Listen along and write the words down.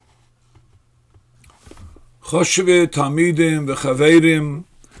Choshev Talmidim v'Chaverim,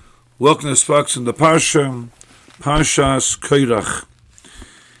 welcome to Sparks in the Parsha, Parshas Korach.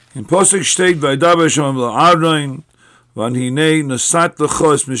 In Posek steht, Vaydaber Hashem la'Aaron, v'anhinei nasat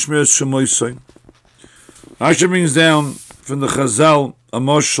l'chos mishmeres shemoisei. Rashi brings down from the Chazal a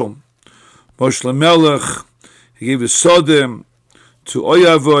Moshel. Moshel Melech, he gave his Sodem to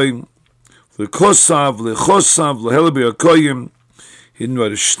Oyavoy, l'kosav, l'chosav, l'helebi akoyim. He didn't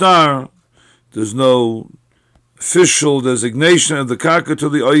write a star. There's no official designation of the karka to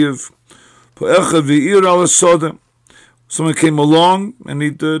the oyev. Someone came along and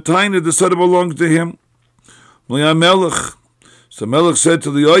he tiny the sodem belonged to him. So Melech said to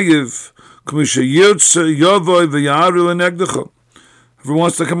the oyev, whoever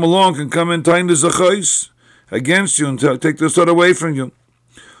wants to come along can come and tiny the zachos against you and take the sword away from you.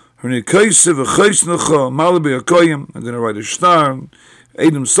 I'm going to write a star.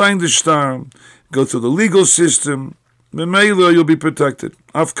 Adam signed the star. Go through the legal system. Memela, you'll be protected.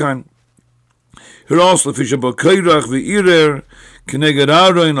 Afkan. Here also, Fishabal Korach v'irer keneged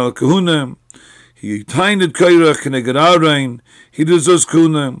Aaron al kahuna. He tainted Korach keneged Aaron. He does those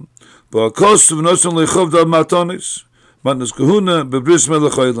kahuna. Ba'akos v'nosan lechov dal matanis. Matnas kahuna bebris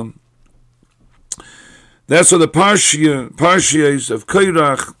melech olam. That's what the parshas of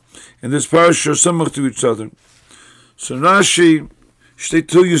Korach and this parsha are similar to each other. So Rashi state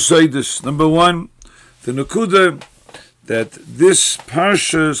two you say this. Number one, the Nakuda that this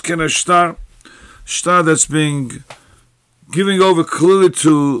parsha is kind of star that's being giving over clearly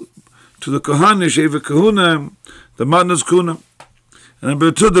to the Kohana, Sheva Kahuna, the Matnas Kuna. And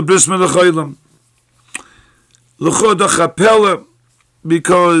number two, the Bris Melech Olam. L'choda Chapela,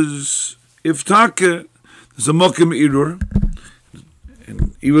 because if Taka is a Mokim Irur,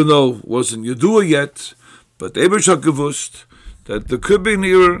 and even though it wasn't Yedua yet, but Eber Shakavust, that there could be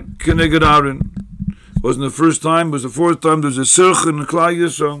near Keneged Aaron. It wasn't the first time, it was the fourth time. There's a Sirch in the Klal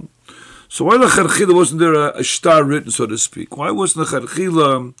Yisrael. So why the Cherchila wasn't there a star written, so to speak? Why wasn't the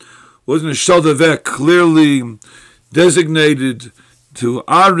Cherchila, wasn't a Shaldavek clearly designated to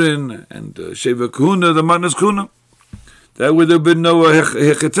Aaron and Sheva Kahuna, the Matnas Kuna? That would have been no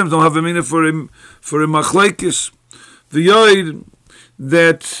Hechetim, don't have a meaning for a Machlekes. The Yoid,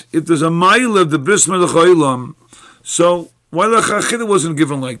 that if there's a mile of the Bris Melech Olam, so why the Chachida wasn't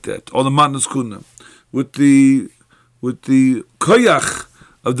given like that, or the Matnas Kuna, with the koyach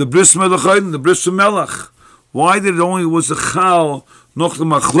of the Bris Melech Olam, the Bris Melech? Why did it only was the Chal noch the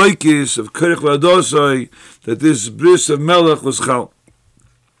Machlekes of Korach v'Adosai that this Bris of Melech was Chal?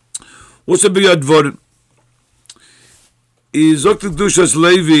 What's the biyad vod? Is Dr. Dushas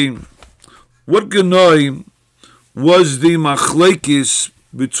Levi, what genoi was the Machlekes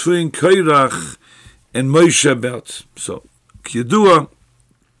between Korach and Moshe about? So, Kiyadua,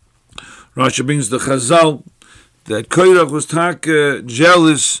 Rashi brings the Chazal that Korach was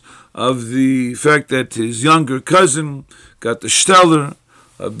jealous of the fact that his younger cousin got the stellar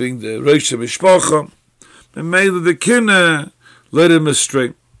of being the Reish Mishpacha, and maybe the Kinna led him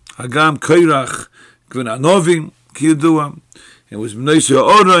astray. Hagam Korach Gvin Anovim, Kiyadua, it was Mneisya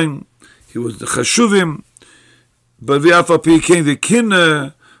Oraim, he was the Chashuvim, but V'afapi came the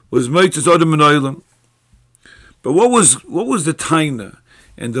Kinna was Meitzes Odom and Oilam. But what was the Taina?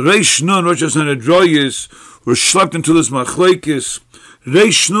 And the Reish Nun, Rosh Hashanah Droyes, were schlepped into this Machlekes.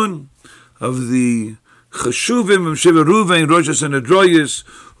 Reish Nun of the Chashuvim and Sheva Ruvain, Rosh Hashanah Droyes,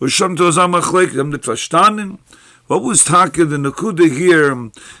 were schlepped into this Machlekes. Am nicht verstanden? What was Taka, the Nakuda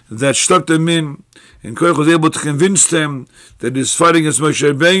here, that schlepped them in, and Korach was able to convince them that his fighting against Moshe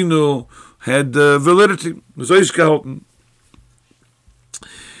Rabbeinu had validity, was ausgehalten,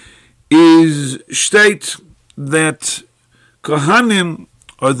 is state that Kohanim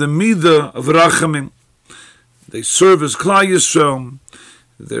are the Midah of Rachamim. They serve as Klal Yisrael.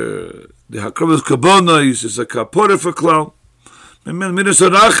 The Hakravas Kabonais is a Kapora for Klal. Midas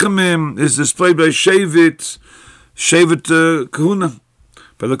Rachamim is displayed by Shevet Kahuna,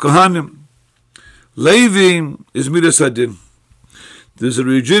 by the Kohanim. Levi is Midas Hadin. There's a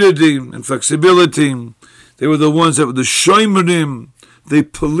rigidity and flexibility. They were the ones that were the Shomerim. They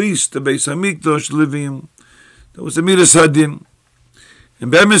policed the Beis Hamikdash Levim. That was the Midas Hadin.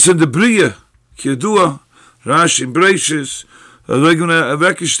 And Bemis and the Bria, Kiyadua, Rashi, and Breishis, are regular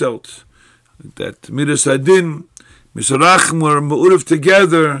Avekishtelt. That Midas Hadin, Misarachim were Ma'urif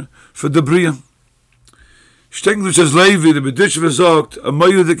together for the Bria. Stecklich as Levi, the Bedish Vezogt, a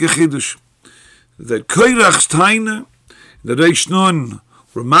Mayudik Echidush. That Korach's Taina, the Reish Nun,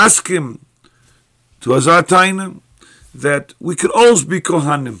 were maskim to Azar Taina, that we could all be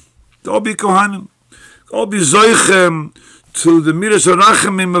Kohanim. All be Kohanim. All be Zoichem to the Midas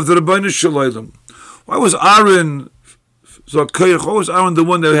Harachamim of the Rebbeinu Shalom. Why was Aaron the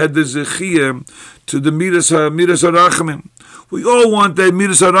one that had the zechiyah to the midas harachamim? We all want that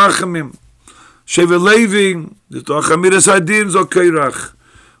midas harachamim. Shevet Levi, the midas hadin zok koirach.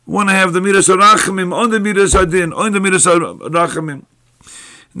 We want to have the midas harachamim on the midas hadin, on the midas harachamim.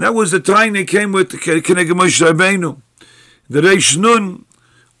 And that was the time they came with the Keneged Moshe Rabbeinu. The Reish Nun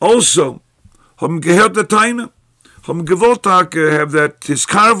also haben gehört the time, haben gewollt have that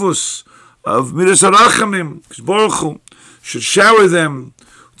hiskarvus of midas harachamim, Baruch Hu should shower them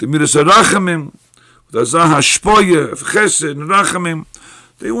with the midas harachamim, with the azah hashpoya of chesed and rachamim.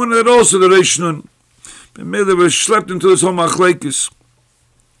 They wanted that also, the Reish Nun. And they were schlepped into this whole machlekes.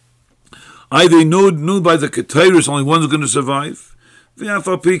 They knew by the Ketairos only one's going to survive.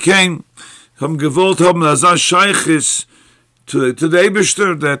 The came, haben gewollt haben azah shaychis to the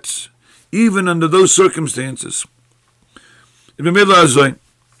Eibishter, that even under those circumstances, in the middle of the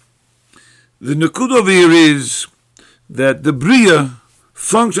Nakud over here is that the Bria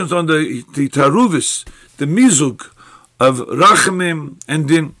functions on the Taruvis, the Mizug of Rachamim and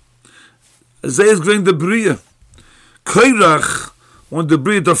Din. As they is going the Bria. Koirach want the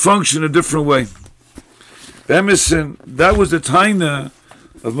Bria to function a different way. That was the taina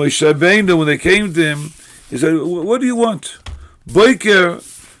of Moshe Rabbeinu when they came to him. He said, what do you want? Boiker,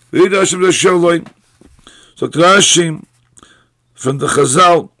 so Rashi from the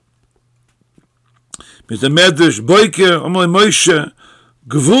Chazal, Mr. Medrash, Boiker, Amalei Moshe,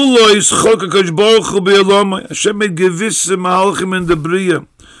 Gvulois Chok HaKadosh Baruch Hu B'Yolomai. Hashem made gewisse Mahalchim in the Bria.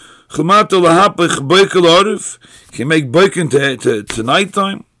 Chumata lahapich Boiker l'Orif. Can you make Boiker to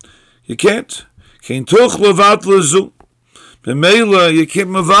nighttime? You can't. Can't toch levatl zu. B'meila, you can't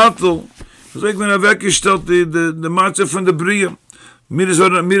mevatl. It's like when I've weggestellt the matzah from the Bria. Midas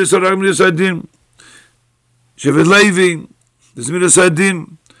Hadin. Shevet Levi, there's Midas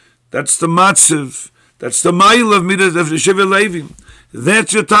Hadin. That's the matzav. That's the mile of Midas of Shevet Levi.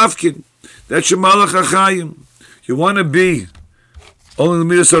 That's your tafkid. That's your malach hachayim. You want to be only the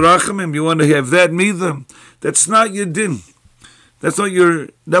Midas Harachamim. You want to have that midah. That's not your din.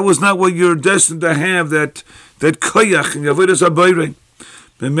 That was not what you're destined to have. That koyach in Avodas Habayrein.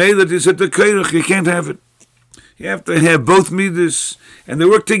 The may that is at the koyach, you can't have it. You have to have both midas, and they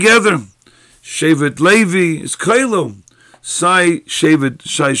work together. Shevet Levi is koilo. Sai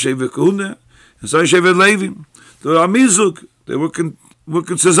Shevet Kahuna, and Sai Shevet Levi. The Amizuk, they working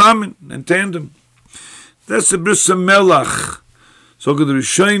zusammen in tandem. That's the bris melach. So good the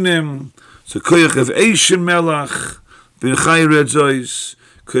Rishonim. So koyach of Eishin melach. Ben Chai Redzois.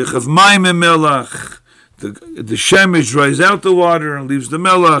 Koyach of Maim melach. The Shemesh dries out the water and leaves the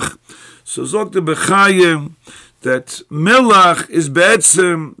melach. So Zok the Bechayim, that melach is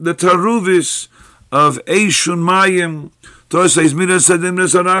be'etzem the taruvis of Eishun Mayim. Tosa is midas hadim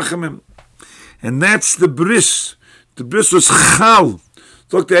midas harachamim. And that's the bris. The bris was chal.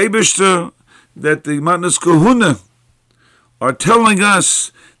 Zok the Eibishter that the Matnas Kahuna are telling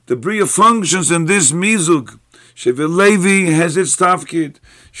us the Bria functions in this mizug. Shevet Levi has its tafkid.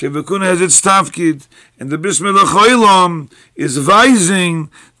 Shevet Kuna has its tafkid. And the Bris Melech Olam is vising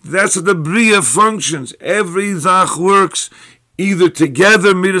that's how the Bria functions. Every Zach works either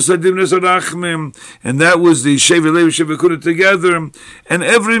together, Midas Hadim Midas Harachamim, and that was the Shevet Levi, Shevet Kuna together, and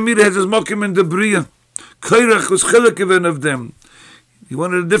every Midah has his Mokim in the Bria. Koirach was chilek of them. He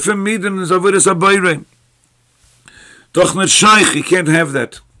wanted a different Midah in his Avodas Habayrein. Doch not Shaykh, he can't have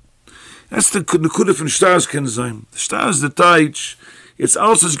that. That's the Nekuda von Stars can sein. Star is the Taich. It's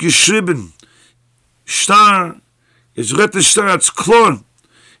also geschrieben. Star is Rette Star, it's Klor.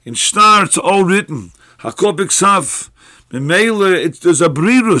 In Star, it's all written. Hakol B'Ksav. Memele, there's a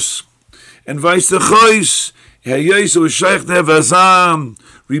Brirus. And Vais the Chois, Herr Yesu was Shaykh to have Azam,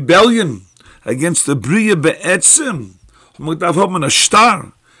 rebellion against the Bria Be'etzim. Man darf haben a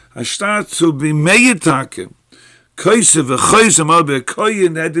Star to be Meyetake. Koisev v'choisem al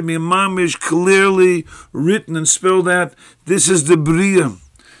be'koyin had to be mamish clearly written and spelled out. This is the Bria.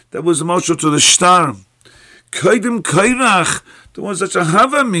 That was the mashal to the star. Koidim koirach. The ones that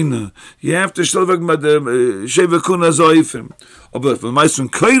have a mina. You have to shtel v'gma the Shevet Kuna zoifim. Aber for meisten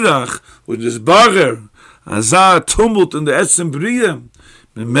koirach, which is bager, azah tumult in the etzem Bria.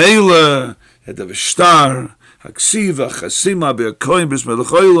 Memela had a star. Haksiva chasima be'koyin b'is melech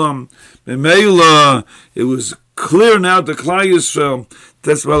olam. Memela, it was clear now to Klal Yisrael.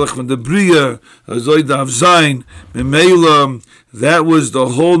 That's Malach from the Bria, Zoidav Zayin, Memela. That was the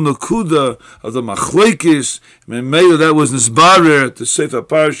whole Nakuda of the Machlekes. Memela, that was Nisbarer, the Sefer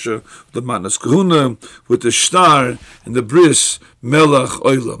Parsha, the Matnas Kahuna, with the Star and the Bris, Melach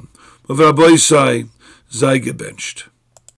Olam. Of Rabbi Sai, Zai gebenched.